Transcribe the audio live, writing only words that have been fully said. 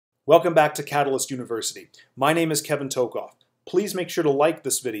Welcome back to Catalyst University. My name is Kevin Tokoff. Please make sure to like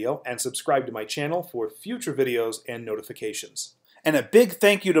this video and subscribe to my channel for future videos and notifications. And a big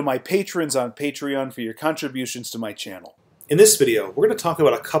thank you to my patrons on Patreon for your contributions to my channel. In this video, we're going to talk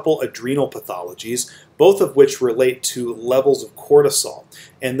about a couple adrenal pathologies, both of which relate to levels of cortisol,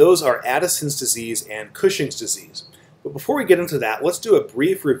 and those are Addison's disease and Cushing's disease. But before we get into that, let's do a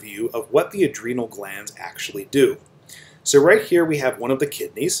brief review of what the adrenal glands actually do. So right here we have one of the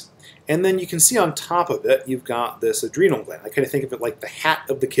kidneys, and then you can see on top of it you've got this adrenal gland. I kind of think of it like the hat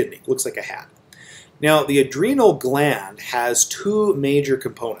of the kidney. It looks like a hat. Now the adrenal gland has two major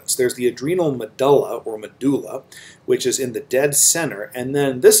components. There's the adrenal medulla or medulla, which is in the dead center, and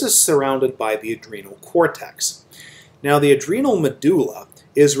then this is surrounded by the adrenal cortex. Now the adrenal medulla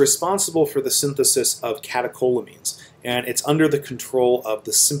is responsible for the synthesis of catecholamines, and it's under the control of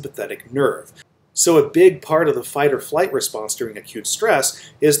the sympathetic nerve. So a big part of the fight or flight response during acute stress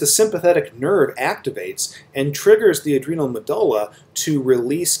is the sympathetic nerve activates and triggers the adrenal medulla to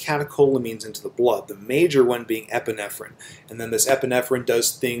release catecholamines into the blood, the major one being epinephrine. And then this epinephrine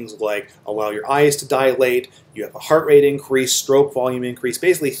does things like allow your eyes to dilate, you have a heart rate increase, stroke volume increase,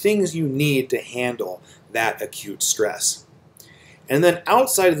 basically things you need to handle that acute stress. And then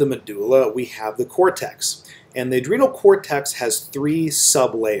outside of the medulla we have the cortex. And the adrenal cortex has three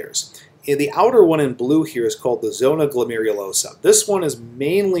sublayers. The outer one in blue here is called the zona glomerulosa. This one is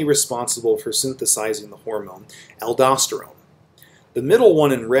mainly responsible for synthesizing the hormone aldosterone. The middle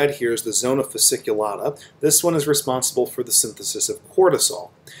one in red here is the zona fasciculata. This one is responsible for the synthesis of cortisol.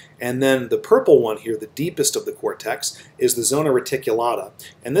 And then the purple one here, the deepest of the cortex, is the zona reticulata.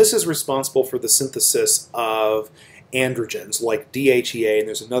 And this is responsible for the synthesis of androgens like DHEA, and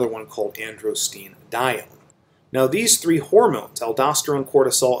there's another one called androstenedione. Now these three hormones, aldosterone,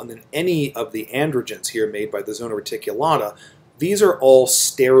 cortisol, and then any of the androgens here made by the zona reticulata, these are all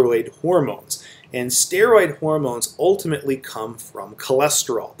steroid hormones. And steroid hormones ultimately come from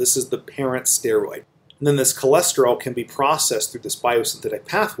cholesterol. This is the parent steroid. And then this cholesterol can be processed through this biosynthetic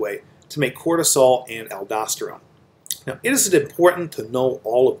pathway to make cortisol and aldosterone. Now, is it important to know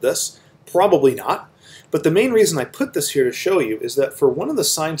all of this? Probably not. But the main reason I put this here to show you is that for one of the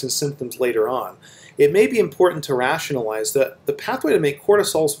signs and symptoms later on, it may be important to rationalize that the pathway to make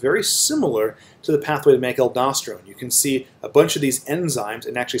cortisol is very similar to the pathway to make aldosterone. You can see a bunch of these enzymes,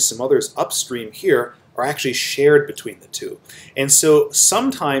 and actually some others upstream here, are actually shared between the two. And so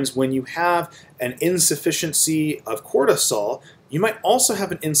sometimes when you have an insufficiency of cortisol, you might also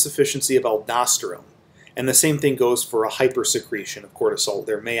have an insufficiency of aldosterone. And the same thing goes for a hypersecretion of cortisol.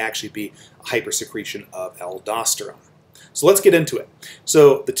 There may actually be a hypersecretion of aldosterone. So let's get into it.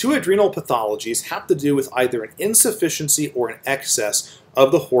 So the two adrenal pathologies have to do with either an insufficiency or an excess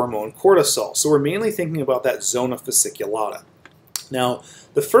of the hormone cortisol. So we're mainly thinking about that zona fasciculata. Now,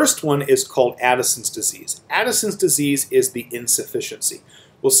 the first one is called Addison's disease. Addison's disease is the insufficiency.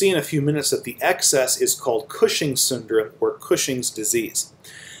 We'll see in a few minutes that the excess is called Cushing syndrome or Cushing's disease.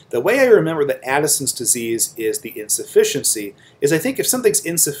 The way I remember that Addison's disease is the insufficiency is I think if something's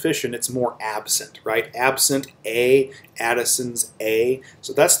insufficient, it's more absent, right? Absent A, Addison's A.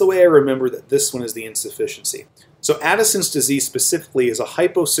 So that's the way I remember that this one is the insufficiency. So Addison's disease specifically is a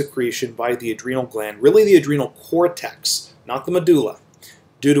hyposecretion by the adrenal gland, really the adrenal cortex, not the medulla,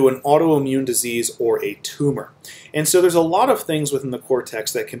 due to an autoimmune disease or a tumor. And so there's a lot of things within the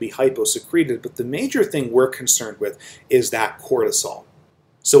cortex that can be hyposecreted, but the major thing we're concerned with is that cortisol.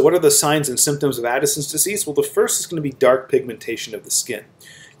 So what are the signs and symptoms of Addison's disease? Well, the first is going to be dark pigmentation of the skin.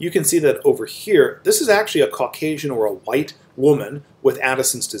 You can see that over here, this is actually a Caucasian or a white woman with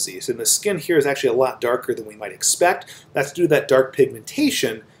Addison's disease. And the skin here is actually a lot darker than we might expect. That's due to that dark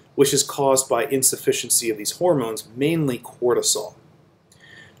pigmentation, which is caused by insufficiency of these hormones, mainly cortisol.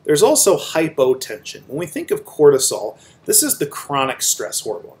 There's also hypotension. When we think of cortisol, this is the chronic stress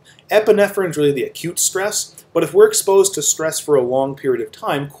hormone. Epinephrine is really the acute stress, but if we're exposed to stress for a long period of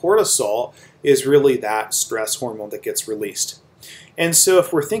time, cortisol is really that stress hormone that gets released. And so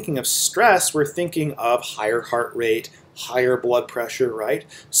if we're thinking of stress, we're thinking of higher heart rate, higher blood pressure, right?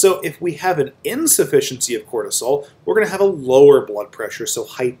 So if we have an insufficiency of cortisol, we're going to have a lower blood pressure, so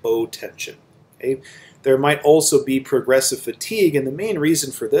hypotension. Okay? There might also be progressive fatigue, and the main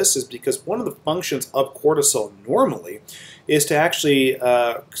reason for this is because one of the functions of cortisol normally is to actually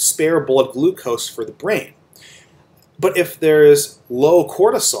spare blood glucose for the brain. But if there's low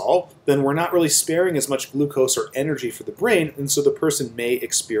cortisol, then we're not really sparing as much glucose or energy for the brain, and so the person may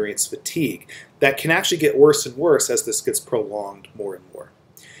experience fatigue. That can actually get worse and worse as this gets prolonged more and more.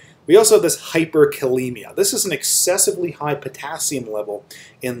 We also have this hyperkalemia. This is an excessively high potassium level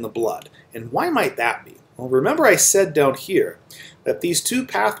in the blood. And why might that be? Well, remember I said down here that these two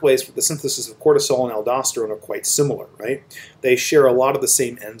pathways for the synthesis of cortisol and aldosterone are quite similar, right? They share a lot of the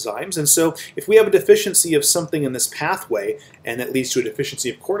same enzymes, and so if we have a deficiency of something in this pathway and it leads to a deficiency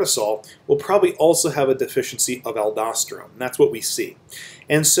of cortisol, we'll probably also have a deficiency of aldosterone, and that's what we see.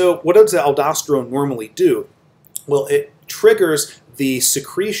 And so what does aldosterone normally do? Well, it triggers the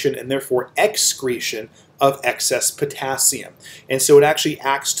secretion and therefore excretion of excess potassium. And so it actually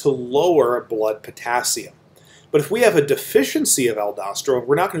acts to lower blood potassium. But if we have a deficiency of aldosterone,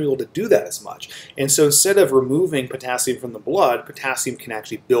 we're not going to be able to do that as much. And so instead of removing potassium from the blood, potassium can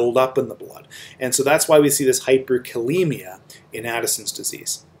actually build up in the blood. And so that's why we see this hyperkalemia in Addison's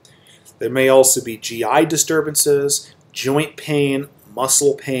disease. There may also be GI disturbances, joint pain,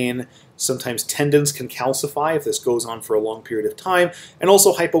 muscle pain. Sometimes tendons can calcify if this goes on for a long period of time, and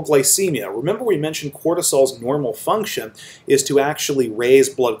also hypoglycemia. Remember we mentioned cortisol's normal function is to actually raise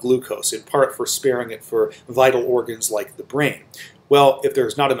blood glucose, in part for sparing it for vital organs like the brain. Well, if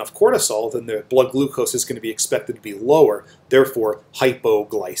there's not enough cortisol, then the blood glucose is going to be expected to be lower, therefore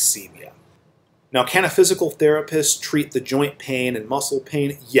hypoglycemia. Now, can a physical therapist treat the joint pain and muscle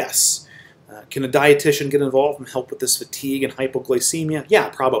pain? Yes. Can a dietitian get involved and help with this fatigue and hypoglycemia? Yeah,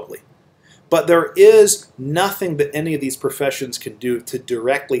 probably. But there is nothing that any of these professions can do to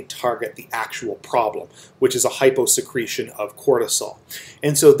directly target the actual problem, which is a hyposecretion of cortisol.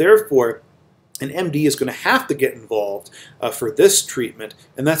 And so therefore, an MD is going to have to get involved for this treatment,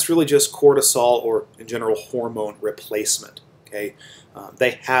 and that's really just cortisol or, in general, hormone replacement. Okay?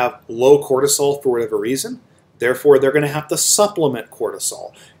 They have low cortisol for whatever reason. Therefore, they're going to have to supplement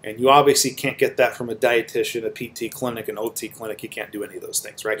cortisol. And you obviously can't get that from a dietitian, a PT clinic, an OT clinic. You can't do any of those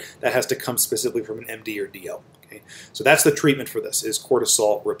things, right? That has to come specifically from an MD or DO. Okay? So that's the treatment for this, is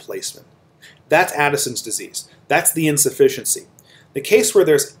cortisol replacement. That's Addison's disease. That's the insufficiency. The case where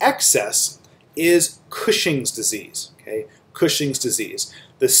there's excess is Cushing's disease. Okay? Cushing's disease.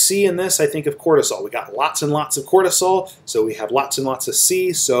 The C in this, I think of cortisol. We got lots and lots of cortisol, so we have lots and lots of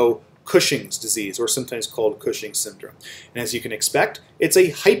C, so Cushing's disease, or sometimes called Cushing syndrome. And as you can expect, it's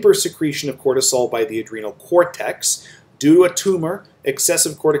a hypersecretion of cortisol by the adrenal cortex due to a tumor,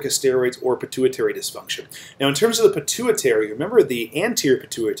 excessive corticosteroids, or pituitary dysfunction. Now, in terms of the pituitary, remember the anterior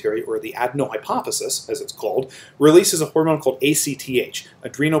pituitary, or the adenohypophysis, as it's called, releases a hormone called ACTH,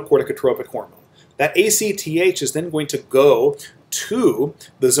 adrenocorticotropic hormone. That ACTH is then going to go to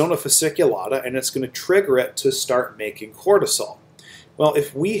the zona fasciculata, and it's going to trigger it to start making cortisol. Well,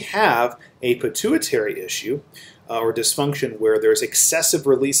 if we have a pituitary issue or dysfunction where there's excessive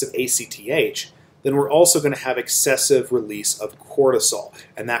release of ACTH, then we're also going to have excessive release of cortisol,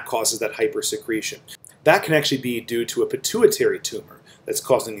 and that causes that hypersecretion. That can actually be due to a pituitary tumor that's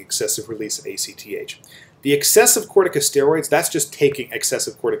causing excessive release of ACTH. The excessive corticosteroids, that's just taking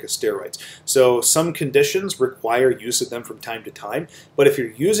excessive corticosteroids. So some conditions require use of them from time to time, but if you're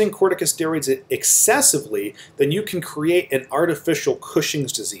using corticosteroids excessively, then you can create an artificial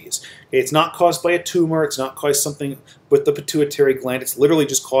Cushing's disease. It's not caused by a tumor, it's not caused something with the pituitary gland, it's literally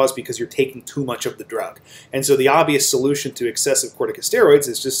just caused because you're taking too much of the drug. And so the obvious solution to excessive corticosteroids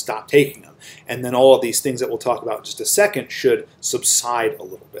is just stop taking them. And then all of these things that we'll talk about in just a second should subside a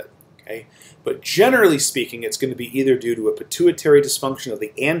little bit. Okay? But generally speaking, it's going to be either due to a pituitary dysfunction of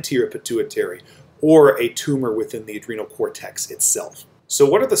the anterior pituitary or a tumor within the adrenal cortex itself. So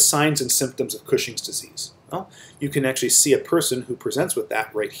what are the signs and symptoms of Cushing's disease? Well, you can actually see a person who presents with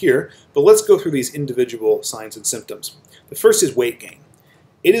that right here, but let's go through these individual signs and symptoms. The first is weight gain.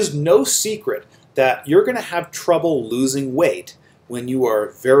 It is no secret that you're going to have trouble losing weight when you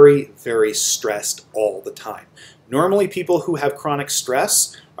are very, very stressed all the time. Normally, people who have chronic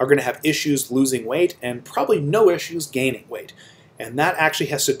stress are going to have issues losing weight and probably no issues gaining weight. And that actually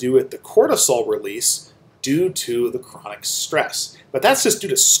has to do with the cortisol release due to the chronic stress. But that's just due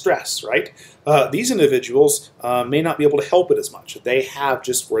to stress, right? These individuals may not be able to help it as much. They have,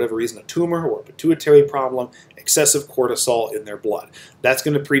 just for whatever reason, a tumor or a pituitary problem, excessive cortisol in their blood. That's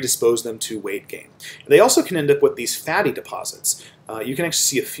going to predispose them to weight gain. They also can end up with these fatty deposits. You can actually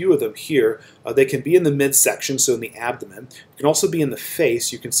see a few of them here. They can be in the midsection, so in the abdomen. You can also be in the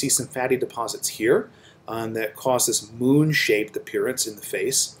face. You can see some fatty deposits here that cause this moon-shaped appearance in the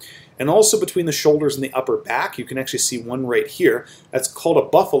face. And also between the shoulders and the upper back, you can actually see one right here. That's called a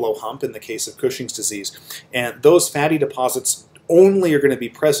buffalo hump in the case of Cushing's disease. And those fatty deposits only are going to be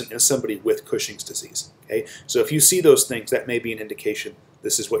present in somebody with Cushing's disease. Okay? So if you see those things, that may be an indication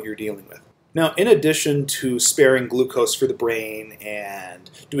this is what you're dealing with. Now, in addition to sparing glucose for the brain and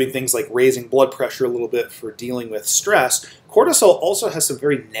doing things like raising blood pressure a little bit for dealing with stress, cortisol also has some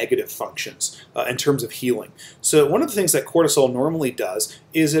very negative functions in terms of healing. So one of the things that cortisol normally does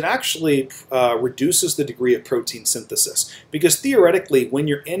is it actually reduces the degree of protein synthesis. Because theoretically, when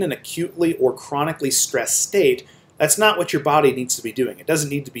you're in an acutely or chronically stressed state, that's not what your body needs to be doing. It doesn't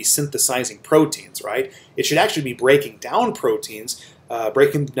need to be synthesizing proteins, right? It should actually be breaking down proteins,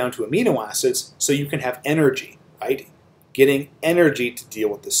 breaking them down to amino acids so you can have energy, right? Getting energy to deal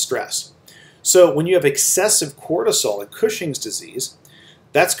with the stress. So when you have excessive cortisol in Cushing's disease,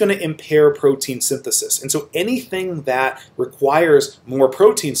 that's going to impair protein synthesis. And so anything that requires more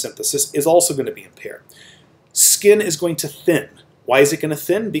protein synthesis is also going to be impaired. Skin is going to thin. Why is it going to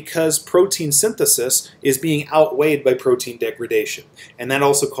thin? Because protein synthesis is being outweighed by protein degradation. And that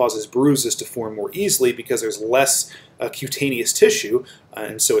also causes bruises to form more easily because there's less cutaneous tissue,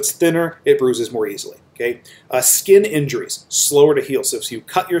 and so it's thinner, it bruises more easily. Okay? Skin injuries, slower to heal. So if you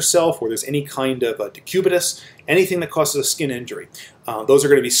cut yourself or there's any kind of decubitus, anything that causes a skin injury, those are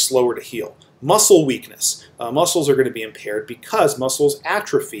going to be slower to heal. Muscle weakness. Muscles are going to be impaired because muscles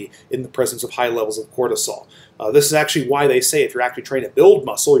atrophy in the presence of high levels of cortisol. This is actually why they say if you're actually trying to build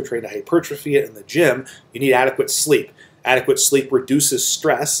muscle, you're trying to hypertrophy it in the gym, you need adequate sleep. Adequate sleep reduces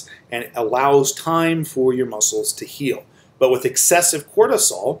stress and allows time for your muscles to heal. But with excessive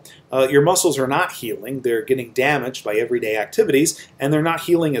cortisol, your muscles are not healing. They're getting damaged by everyday activities, and they're not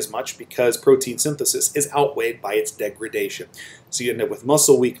healing as much because protein synthesis is outweighed by its degradation. So you end up with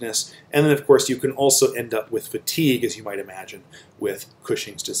muscle weakness, and then of course you can also end up with fatigue, as you might imagine, with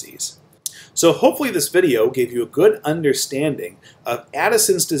Cushing's disease. So hopefully this video gave you a good understanding of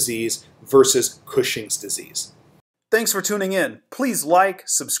Addison's disease versus Cushing's disease. Thanks for tuning in. Please like,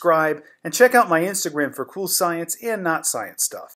 subscribe, and check out my Instagram for cool science and not science stuff.